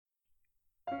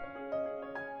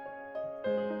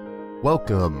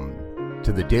Welcome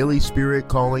to the Daily Spirit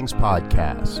Callings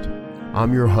podcast.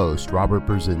 I'm your host, Robert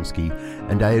Brzezinski,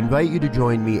 and I invite you to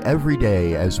join me every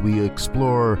day as we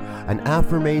explore an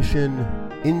affirmation,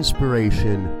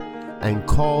 inspiration, and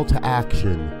call to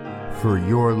action for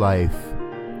your life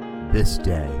this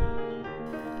day.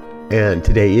 And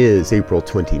today is April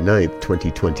 29th,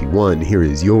 2021. Here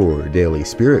is your Daily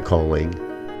Spirit Calling.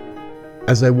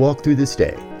 As I walk through this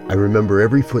day, I remember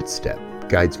every footstep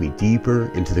guides me deeper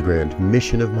into the grand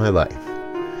mission of my life.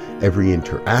 Every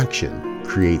interaction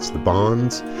creates the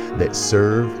bonds that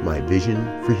serve my vision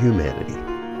for humanity.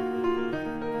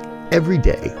 Every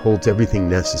day holds everything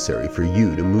necessary for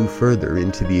you to move further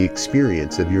into the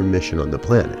experience of your mission on the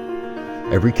planet.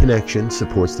 Every connection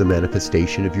supports the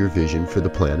manifestation of your vision for the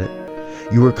planet.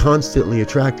 You are constantly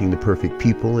attracting the perfect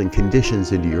people and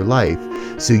conditions into your life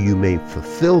so you may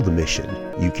fulfill the mission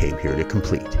you came here to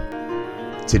complete.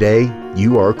 Today,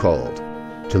 you are called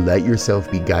to let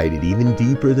yourself be guided even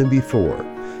deeper than before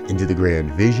into the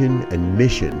grand vision and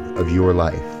mission of your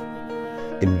life.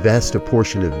 Invest a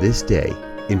portion of this day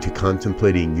into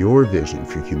contemplating your vision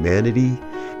for humanity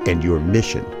and your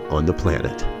mission on the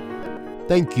planet.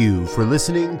 Thank you for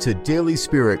listening to Daily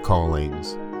Spirit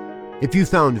Callings. If you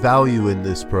found value in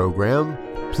this program,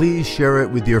 please share it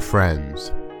with your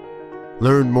friends.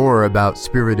 Learn more about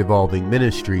Spirit Evolving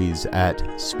Ministries at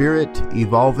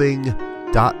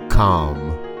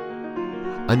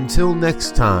spiritevolving.com. Until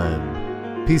next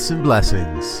time, peace and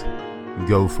blessings.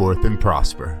 Go forth and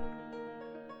prosper.